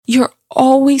you're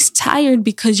always tired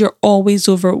because you're always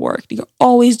overworked. You're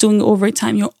always doing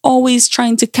overtime. You're always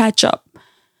trying to catch up.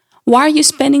 Why are you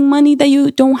spending money that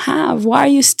you don't have? Why are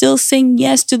you still saying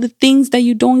yes to the things that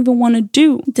you don't even want to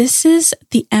do? This is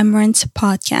the Emerence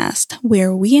Podcast,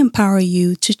 where we empower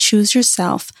you to choose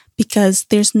yourself because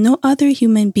there's no other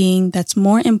human being that's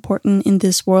more important in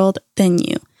this world than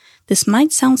you. This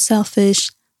might sound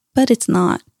selfish, but it's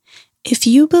not. If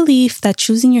you believe that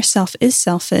choosing yourself is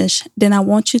selfish, then I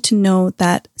want you to know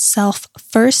that self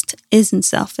first isn't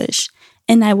selfish,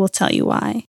 and I will tell you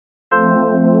why.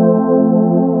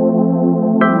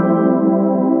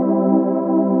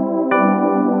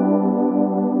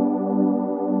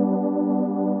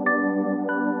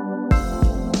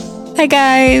 Hi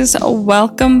guys,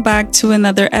 welcome back to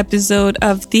another episode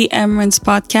of the Emerence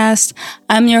Podcast.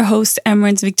 I'm your host,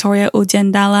 Emerence Victoria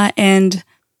Odiandala, and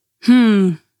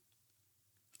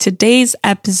today's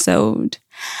episode,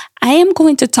 I am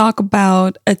going to talk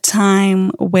about a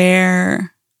time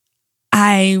where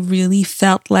I really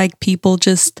felt like people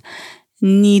just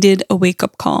needed a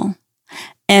wake-up call.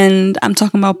 And I'm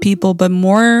talking about people, but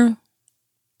more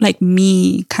like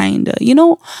me, kind of. You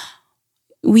know,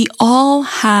 we all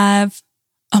have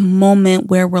a moment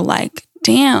where we're like,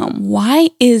 damn, why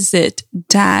is it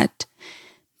that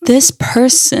this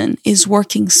person is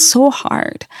working so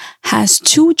hard, has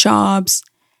 2 jobs,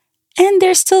 and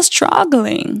they're still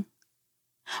struggling?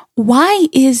 Why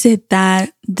is it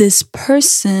that this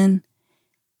person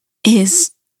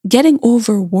is getting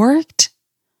overworked,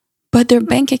 but their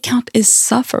bank account is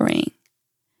suffering?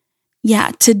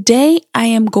 Yeah, today I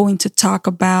am going to talk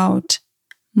about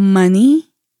money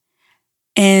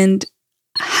and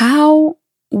how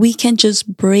we can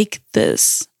just break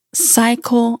this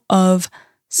cycle of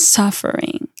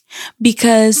suffering.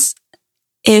 Because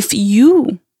if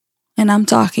you, and I'm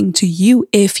talking to you,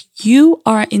 if you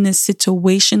are in a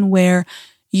situation where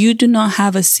you do not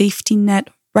have a safety net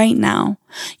right now,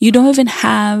 you don't even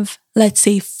have, let's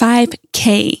say,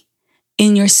 5K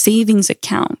in your savings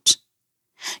account,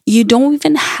 you don't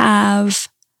even have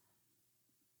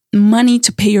money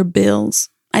to pay your bills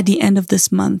at the end of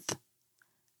this month,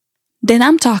 then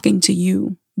I'm talking to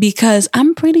you, because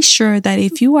I'm pretty sure that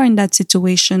if you are in that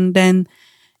situation, then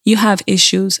you have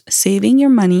issues saving your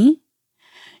money.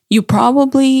 You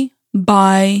probably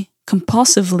buy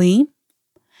compulsively,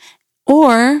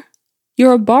 or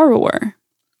you're a borrower.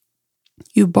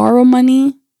 You borrow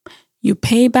money, you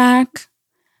pay back,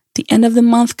 the end of the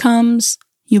month comes,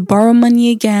 you borrow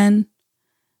money again,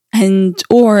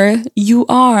 or you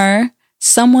are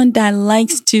someone that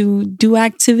likes to do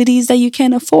activities that you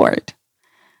can't afford.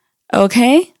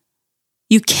 Okay?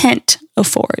 You can't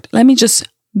afford. Let me just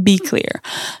be clear.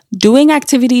 Doing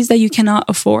activities that you cannot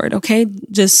afford, okay?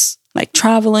 Just like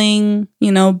traveling,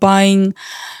 buying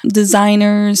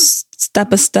designers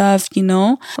type of stuff,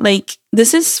 Like,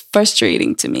 this is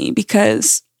frustrating to me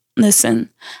because, listen,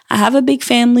 I have a big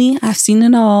family. I've seen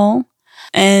it all.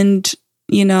 And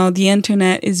the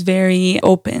internet is very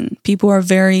open. People are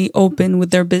very open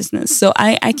with their business. So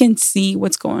I can see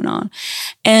what's going on.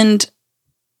 And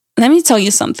let me tell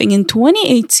you something. In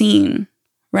 2018,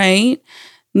 right,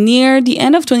 near the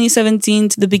end of 2017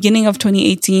 to the beginning of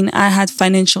 2018, I had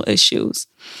financial issues.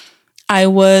 I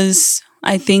was,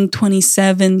 I think,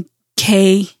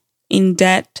 27K in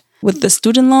debt with the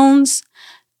student loans.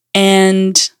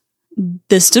 And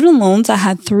the student loans, I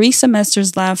had 3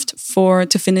 semesters left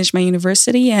to finish my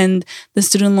university, and the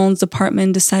student loans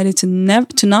department decided to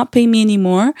not pay me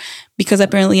anymore because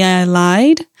apparently I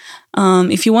lied.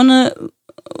 If you want to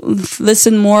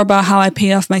listen more about how I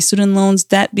paid off my student loans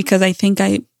debt, because I think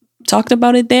I talked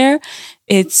about it there,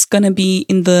 it's gonna be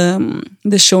in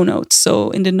the show notes,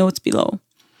 so in the notes below.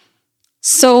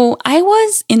 So I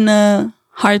was in a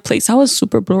hard place. I was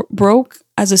super broke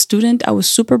as a student.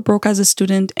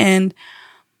 And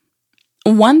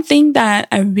one thing that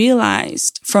I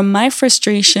realized from my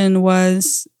frustration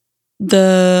was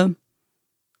the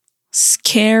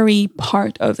scary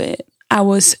part of it. I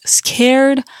was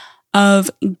scared of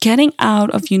getting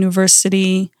out of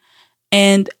university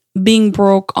and being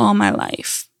broke all my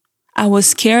life. I was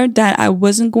scared that I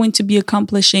wasn't going to be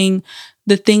accomplishing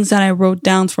the things that I wrote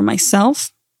down for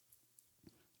myself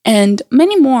and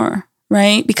many more,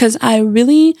 right? Because I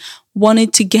really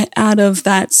wanted to get out of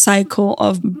that cycle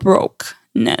of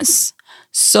brokenness.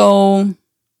 So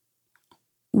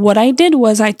what I did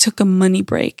was I took a money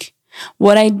break.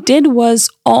 What I did was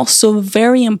also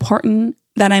very important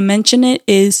that I mention it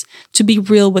is to be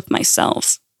real with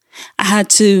myself. I had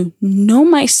to know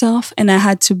myself and I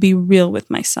had to be real with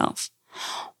myself.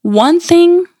 One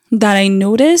thing that I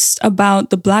noticed about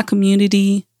the Black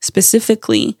community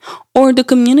specifically, or the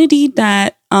community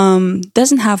that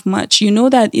doesn't have much. You know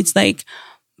that it's like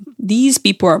these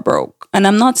people are broke. And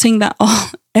I'm not saying that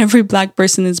every Black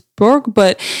person is broke,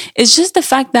 but it's just the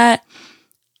fact that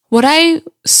what I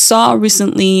saw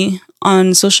recently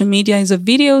on social media is a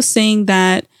video saying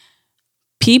that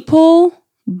people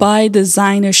buy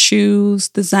designer shoes,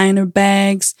 designer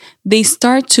bags. They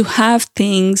start to have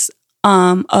things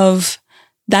of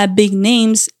that big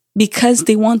names because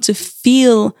they want to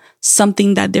feel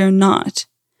something that they're not.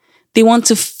 They want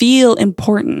to feel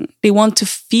important. They want to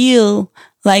feel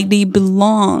like they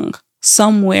belong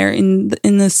somewhere in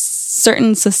a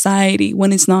certain society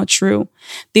when it's not true.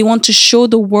 They want to show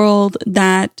the world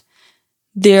that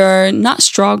they're not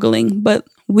struggling, but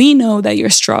we know that you're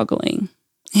struggling.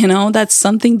 You know, that's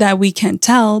something that we can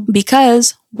tell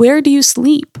because where do you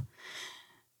sleep?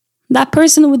 That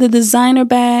person with the designer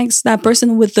bags, that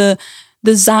person with the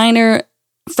designer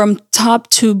from top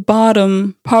to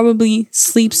bottom probably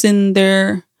sleeps in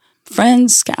their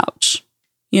friend's couch,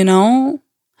 you know?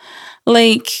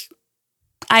 Like,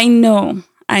 I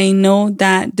know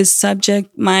that this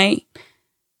subject might,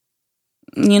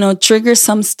 trigger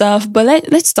some stuff, but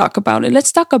let's talk about it.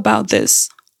 Let's talk about this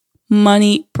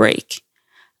money break.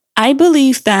 I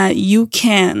believe that you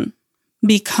can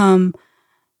become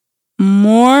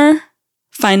more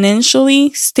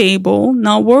financially stable,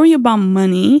 not worry about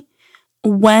money,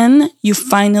 when you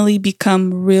finally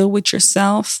become real with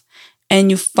yourself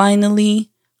and you finally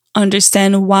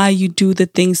understand why you do the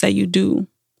things that you do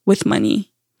with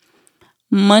money.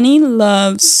 Money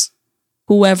loves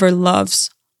whoever loves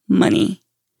money.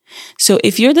 So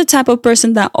if you're the type of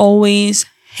person that always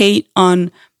hate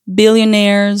on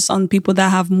billionaires, on people that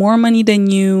have more money than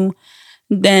you,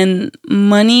 then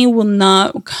money will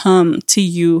not come to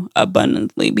you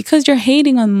abundantly because you're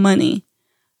hating on money.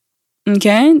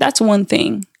 Okay, that's one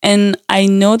thing. And I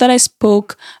know that I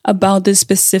spoke about this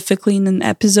specifically in an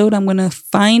episode. I'm going to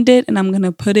find it and I'm going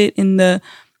to put it in the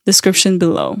description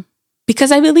below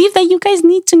because I believe that you guys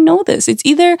need to know this. It's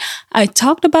either I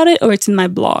talked about it or it's in my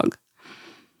blog.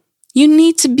 You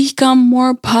need to become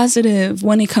more positive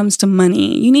when it comes to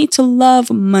money. You need to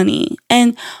love money.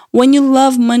 And when you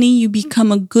love money, you become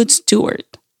a good steward.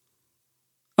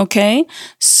 Okay?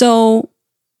 So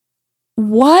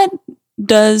what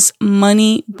does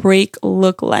money break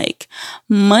look like?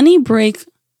 Money break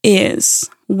is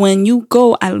when you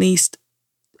go at least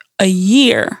a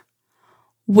year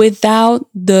without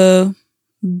the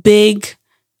big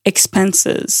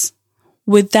expenses,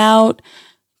 without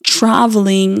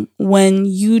traveling when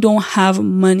you don't have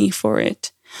money for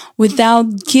it,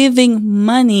 without giving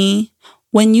money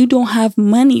when you don't have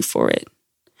money for it,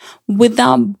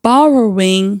 without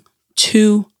borrowing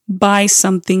to buy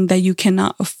something that you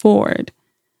cannot afford.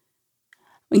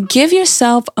 Give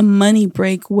yourself a money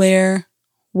break where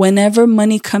whenever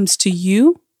money comes to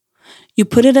you, you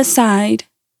put it aside,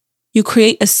 you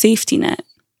create a safety net.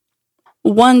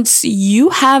 Once you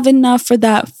have enough for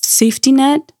that safety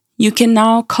net, you can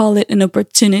now call it an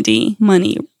opportunity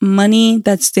money. Money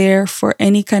that's there for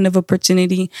any kind of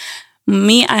opportunity.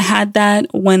 Me, I had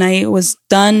that when I was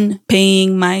done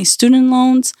paying my student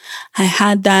loans. I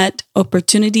had that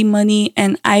opportunity money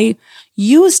and I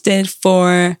used it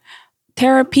for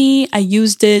therapy. I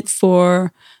used it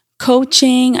for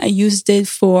coaching. I used it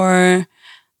for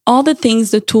all the things,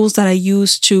 the tools that I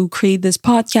use to create this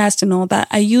podcast and all that.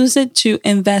 I use it to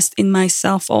invest in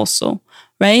myself also,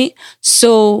 right?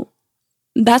 So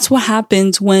that's what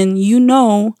happens when you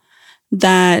know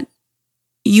that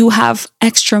you have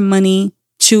extra money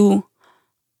to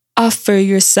offer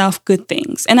yourself good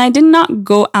things. And I did not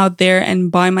go out there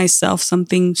and buy myself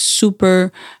something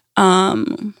super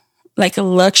like a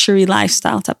luxury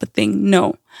lifestyle type of thing.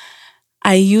 No,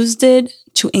 I used it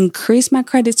to increase my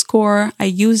credit score. I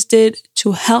used it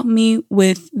to help me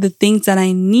with the things that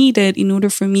I needed in order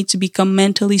for me to become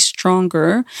mentally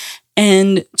stronger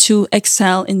and to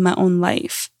excel in my own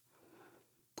life.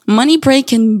 Money break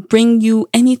can bring you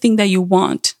anything that you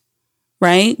want,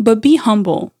 right? But be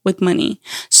humble with money.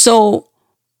 So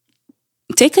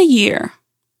take a year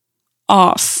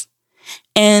off.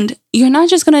 And you're not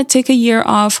just going to take a year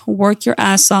off, work your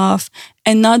ass off,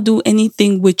 and not do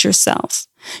anything with yourself.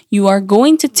 You are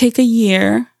going to take a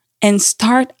year and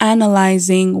start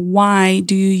analyzing why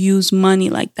do you use money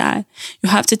like that. You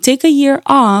have to take a year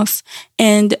off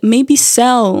and maybe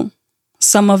sell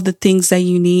some of the things that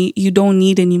you don't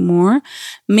need anymore.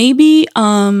 Maybe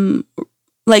don't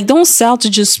sell to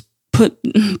just put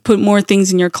more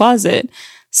things in your closet.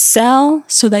 Sell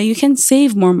so that you can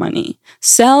save more money.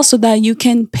 Sell so that you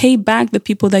can pay back the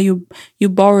people that you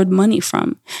borrowed money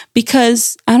from.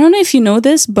 Because I don't know if you know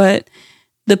this, but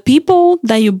The people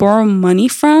that you borrow money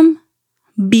from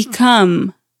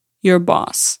become your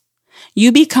boss.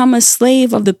 You become a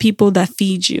slave of the people that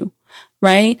feed you,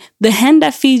 right? The hen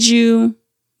that feeds you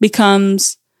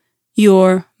becomes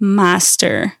your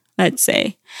master, let's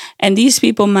say. And these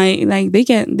people might they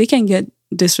can get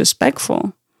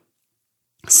disrespectful.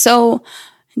 So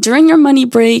during your money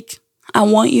break, I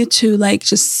want you to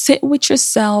just sit with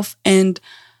yourself and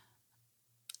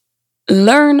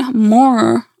learn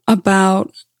more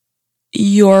about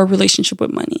your relationship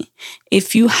with money.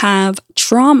 If you have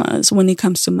traumas when it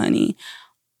comes to money,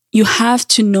 you have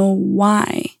to know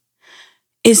why.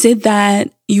 Is it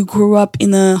that you grew up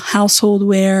in a household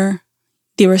where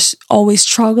they were always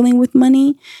struggling with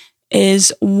money?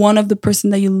 Is one of the person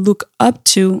that you look up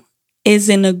to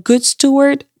isn't a good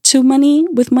steward to money,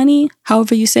 with money,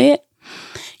 however you say it?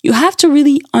 You have to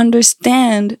really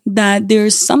understand that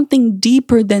there's something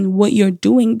deeper than what you're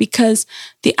doing, because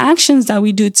the actions that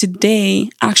we do today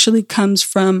actually comes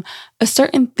from a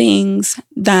certain things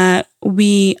that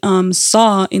we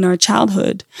saw in our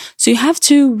childhood. So you have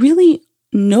to really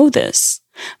know this.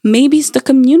 Maybe it's the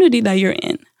community that you're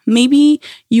in. Maybe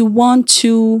you want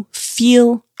to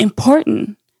feel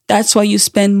important. That's why you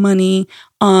spend money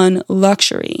on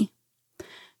luxury.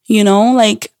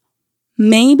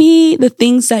 Maybe the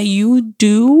things that you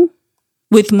do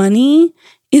with money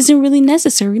isn't really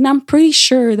necessary. And I'm pretty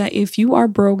sure that if you are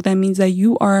broke, that means that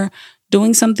you are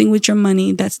doing something with your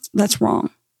money that's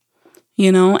wrong.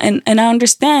 And I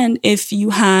understand if you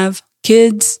have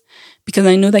kids, because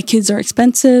I know that kids are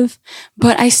expensive,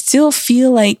 but I still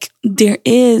feel like there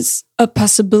is a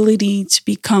possibility to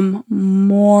become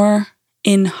more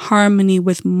in harmony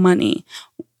with money,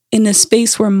 in a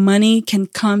space where money can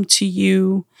come to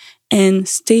you and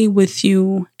stay with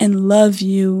you and love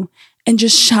you and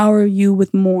just shower you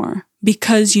with more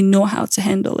because you know how to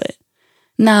handle it.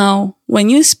 Now, when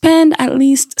you spend at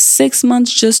least 6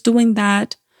 months just doing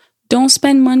that, don't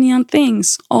spend money on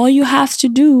things. All you have to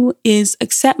do is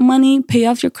accept money, pay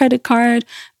off your credit card,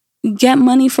 get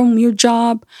money from your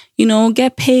job,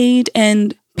 get paid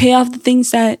and pay off the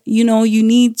things that, you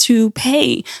need to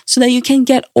pay so that you can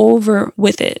get over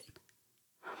with it.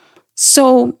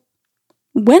 So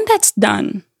when that's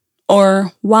done,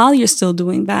 or while you're still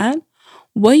doing that,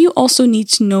 what you also need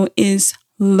to know is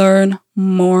learn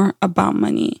more about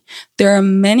money. There are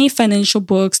many financial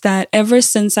books that ever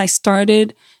since I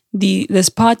started this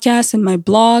podcast and my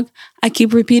blog, I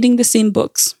keep repeating the same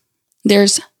books.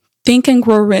 There's Think and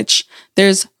Grow Rich.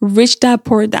 There's Rich Dad,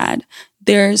 Poor Dad.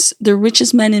 There's The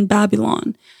Richest Man in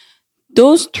Babylon.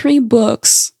 Those 3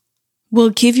 books will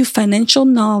give you financial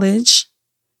knowledge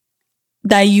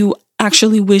that you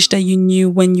actually wish that you knew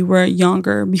when you were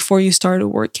younger, before you started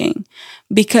working,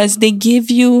 because they give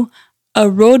you a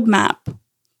roadmap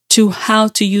to how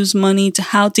to use money, to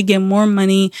how to get more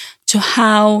money, to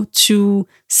how to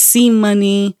see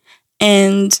money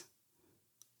and,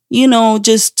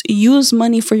 just use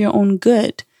money for your own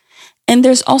good. And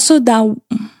there's also that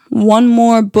one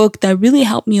more book that really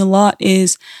helped me a lot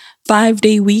is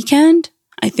 5-Day Weekend,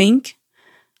 I think.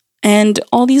 And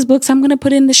all these books I'm going to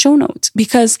put in the show notes,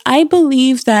 because I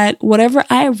believe that whatever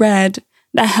I read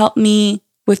that helped me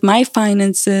with my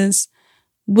finances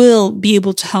will be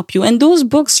able to help you. And those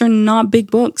books are not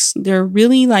big books. They're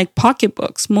really like pocket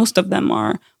books. Most of them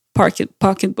are pocket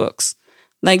books.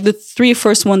 Like the 3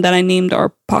 first one that I named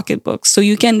are pocket books. So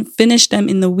you can finish them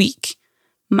in the week,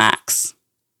 max.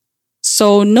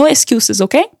 So no excuses,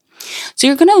 okay? So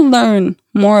you're going to learn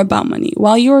more about money.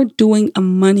 While you're doing a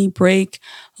money break,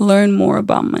 learn more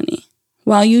about money.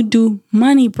 While you do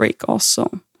money break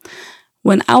also.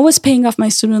 When I was paying off my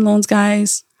student loans,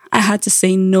 guys, I had to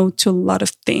say no to a lot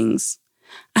of things.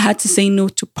 I had to say no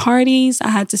to parties. I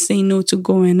had to say no to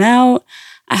going out.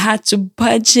 I had to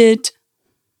budget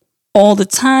all the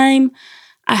time.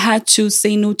 I had to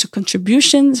say no to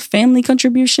contributions, family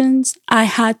contributions. I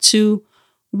had to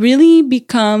really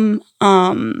become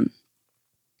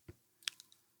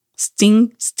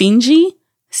stingy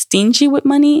with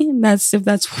money.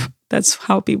 That's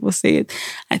how people say it.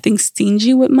 I think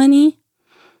stingy with money.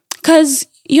 Cause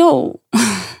you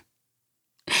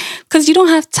don't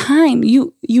have time.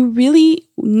 You really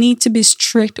need to be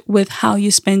strict with how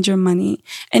you spend your money.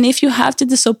 And if you have to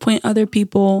disappoint other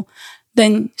people,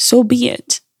 then so be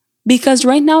it. Because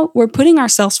right now we're putting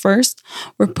ourselves first.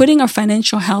 We're putting our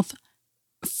financial health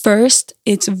first.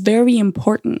 It's very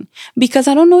important, because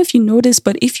I don't know if you noticed,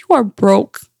 but if you are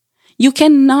broke, you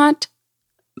cannot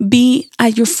be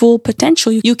at your full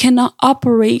potential. You cannot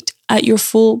operate at your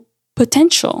full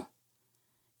potential.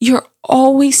 You're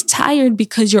always tired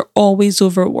because you're always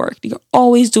overworked. You're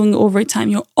always doing overtime.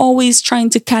 You're always trying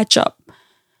to catch up.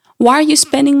 Why are you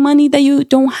spending money that you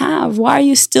don't have? Why are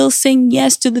you still saying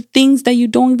yes to the things that you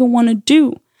don't even want to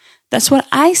do? That's what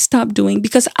I stopped doing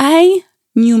because I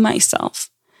knew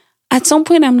myself. At some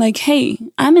point, I'm like, hey,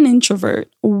 I'm an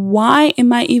introvert. Why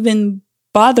am I even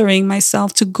bothering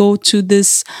myself to go to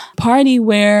this party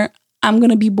where I'm going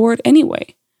to be bored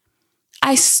anyway?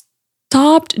 I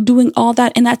stopped doing all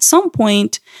that. And at some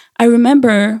point, I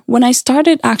remember when I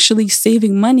started actually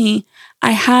saving money,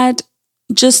 I had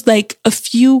just like a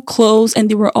few clothes and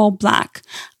they were all black.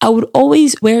 I would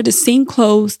always wear the same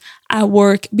clothes at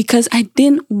work because I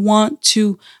didn't want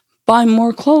to buy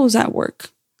more clothes at work.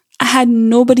 I had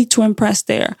nobody to impress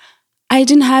there. I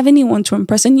didn't have anyone to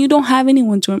impress, and you don't have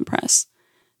anyone to impress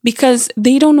because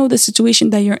they don't know the situation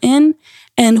that you're in,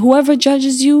 and whoever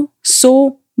judges you,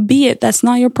 so be it. That's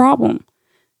not your problem.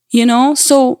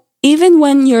 So even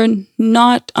when you're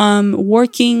not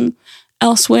working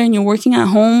elsewhere and you're working at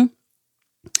home,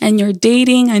 and you're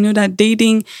dating, I know that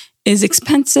dating is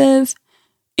expensive.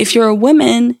 If you're a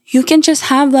woman, you can just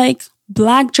have like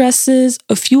black dresses,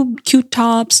 a few cute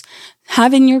tops,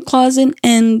 have in your closet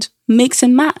and mix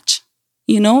and match.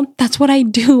 That's what I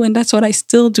do and that's what I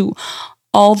still do.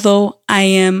 Although I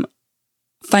am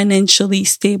financially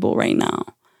stable right now.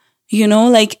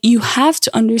 Like you have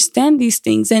to understand these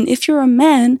things. And if you're a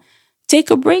man, take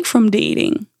a break from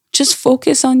dating. Just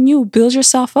focus on you, build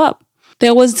yourself up.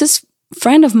 There was this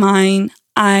friend of mine,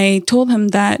 I told him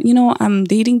that, I'm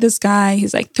dating this guy.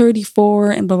 He's like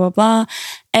 34 and blah, blah, blah.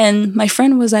 And my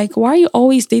friend was like, why are you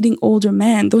always dating older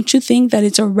men? Don't you think that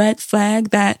it's a red flag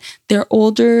that they're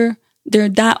older, they're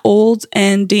that old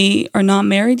and they are not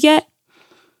married yet?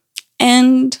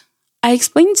 And I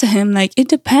explained to him, like, it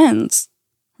depends,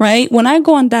 right? When I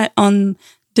go on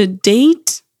the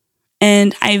date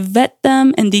and I vet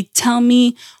them and they tell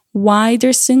me why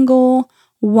they're single,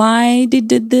 why they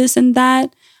did this and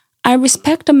that, I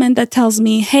respect a man that tells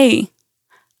me, hey,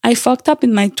 I fucked up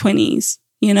in my 20s.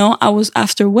 I was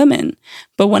after women.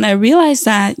 But when I realized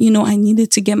that, I needed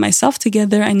to get myself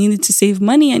together, I needed to save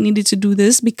money, I needed to do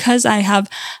this because I have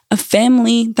a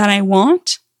family that I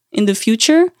want in the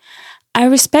future, I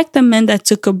respect the man that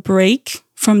took a break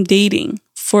from dating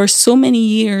for so many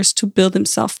years to build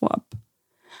himself up.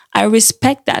 I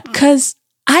respect that because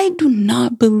I do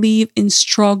not believe in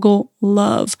struggle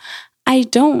love. I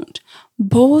don't.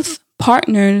 Both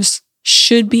partners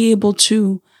should be able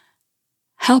to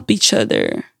help each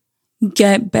other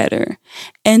get better.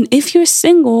 And if you're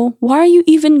single, why are you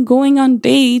even going on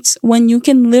dates when you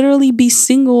can literally be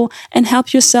single and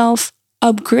help yourself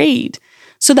upgrade?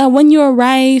 So that when you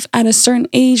arrive at a certain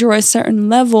age or a certain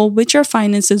level with your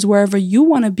finances, wherever you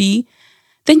want to be,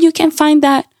 then you can find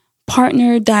that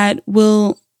partner that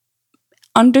will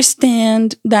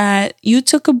understand that you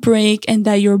took a break and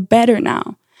that you're better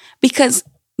now. Because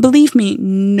believe me,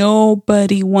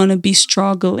 nobody want to be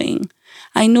struggling.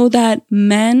 I know that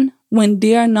men, when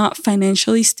they are not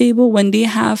financially stable, when they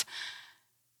have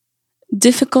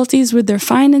difficulties with their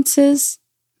finances,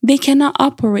 they cannot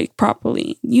operate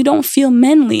properly. You don't feel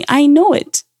manly. I know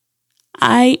it.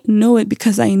 I know it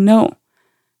because I know.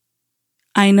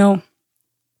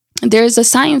 There's a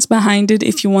science behind it.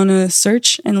 If you want to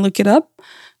search and look it up,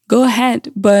 go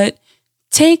ahead. But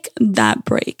take that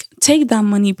break. Take that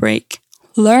money break.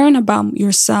 Learn about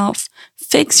yourself.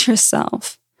 Fix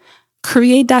yourself.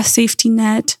 Create that safety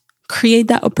net. Create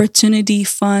that opportunity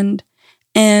fund.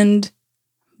 And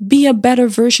be a better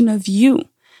version of you.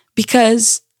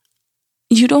 Because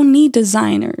you don't need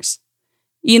designers.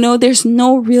 There's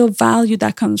no real value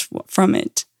that comes from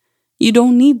it. You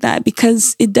don't need that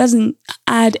because it doesn't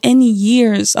add any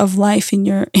years of life in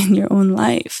your own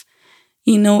life.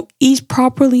 Eat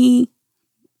properly,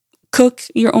 cook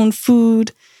your own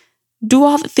food, do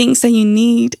all the things that you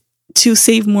need to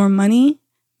save more money,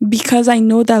 because I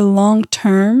know that long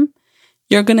term,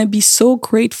 you're going to be so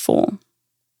grateful.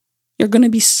 You're going to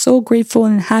be so grateful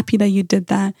and happy that you did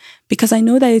that, because I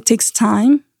know that it takes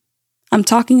time. I'm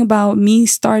talking about me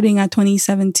starting at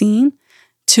 2017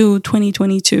 to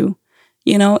 2022.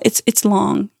 It's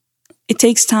long. It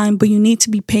takes time, but you need to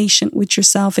be patient with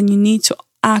yourself and you need to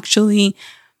actually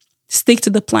stick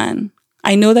to the plan.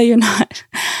 I know that you're not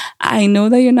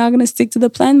going to stick to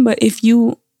the plan, but if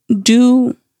you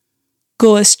do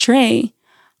go astray,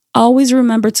 always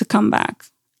remember to come back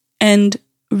and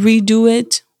redo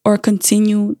it or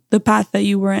continue the path that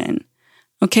you were in.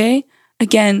 Okay?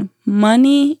 Again,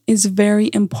 money is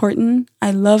very important. I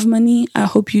love money. I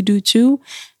hope you do too.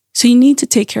 So you need to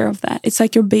take care of that. It's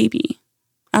like your baby.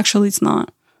 Actually, it's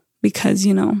not, because,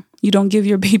 you don't give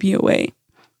your baby away,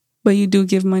 but you do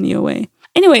give money away.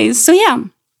 Anyways, so yeah,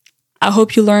 I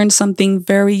hope you learned something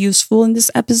very useful in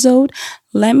this episode.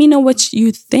 Let me know what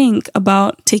you think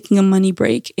about taking a money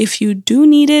break. If you do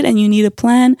need it and you need a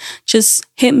plan, just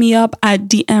hit me up at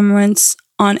DMRents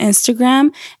on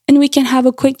Instagram and we can have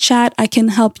a quick chat. I can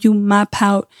help you map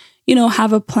out,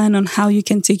 have a plan on how you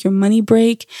can take your money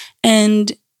break.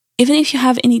 And even if you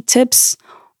have any tips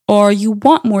or you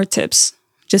want more tips,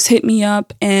 just hit me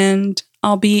up and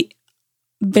I'll be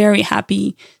very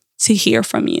happy to hear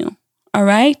from you. All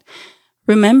right?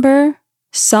 Remember,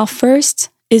 self first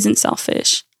isn't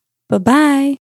selfish. Bye-bye.